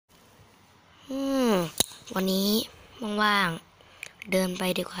วันนี้ว่างๆเดินไป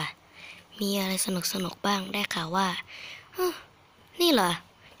ดีกว่ามีอะไรสนุกบ้างได้ข่าวว่านี่เหรอ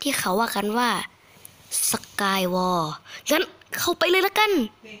ที่เขาว่ากันว่าสกายวอลงั้นเข้าไปเลยละกัน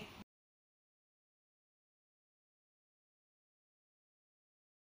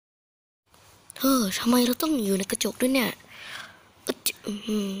ทำไมเราต้องอยู่ในกระจกด้วยเนี่ย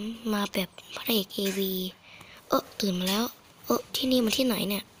มาแบบพระเอกAVตื่นมาแล้วที่นี่มันที่ไหน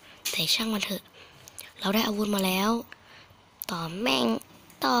เนี่ยแต่ช่างมันเถอะเราได้อาวุธมาแล้วต่อแม่ง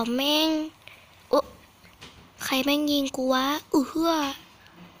ใครแม่งยิงกูวะ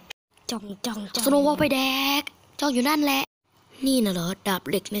จ้องสโนว์วอลไปแดกจ้องอยู่นั่นแหละนี่น่ะเหรอดาบ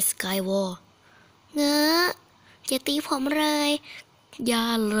เหล็กในสกายวอลเงอะอย่าตีผมเลยอย่า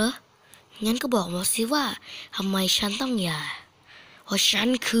เหรองั้นก็บอกมาสิว่าทำไมฉันต้องอย่าเพราะฉัน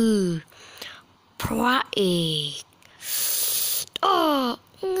คือพระเอก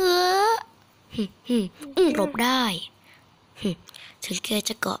เงอะหลบได้ถึงแกจ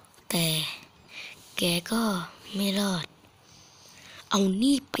ะเกาะแต่แกก็ไม่รอดเอา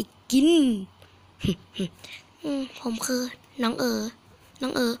นี่ไปกินผมคือน้อง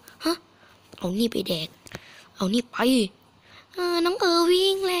ฮะเอานี่ไปแดกเอานี่ไปน้องวิ่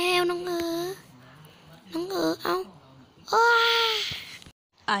งแล้วน้องเอา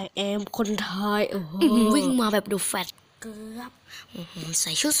I am คนไทยวิ่งมาแบบดูแฟตเกือบใ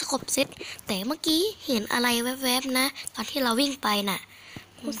ส่ชุดสกปเซ็ตแต่เมื่อกี้เห็นอะไรแวบๆนะตอนที่เราวิ่งไปน่ะ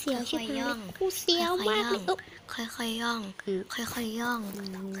กูเสียวชิบหายกูเสียวมากเลยค่อยๆย่องค่อยๆย่องรอ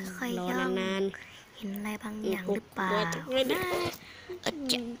นานๆเห็นอะไรบางอย่างหรือเปล่า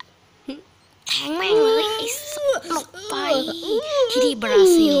จะแทงแม่งเลยไอ้หลบไปที่บรา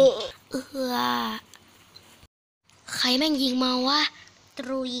ซิลใครแม่งยิงมาวะต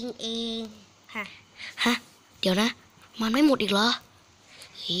รูยิงเองฮะเดี๋ยวนะมันไม่หมดอีกเหรอ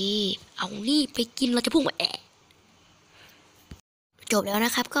เอานี่ไปกินเราจะพุ่งมาจบแล้วน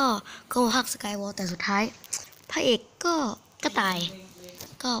ะครับก็มาพักสกายวอลแต่สุดท้ายพระเอกก็ตาย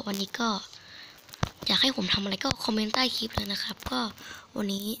ก็วันนี้ก็อยากให้ผมทำอะไรก็คอมเมนต์ใต้คลิปเลยนะครับก็วัน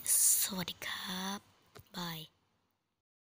นี้สวัสดีครับบาย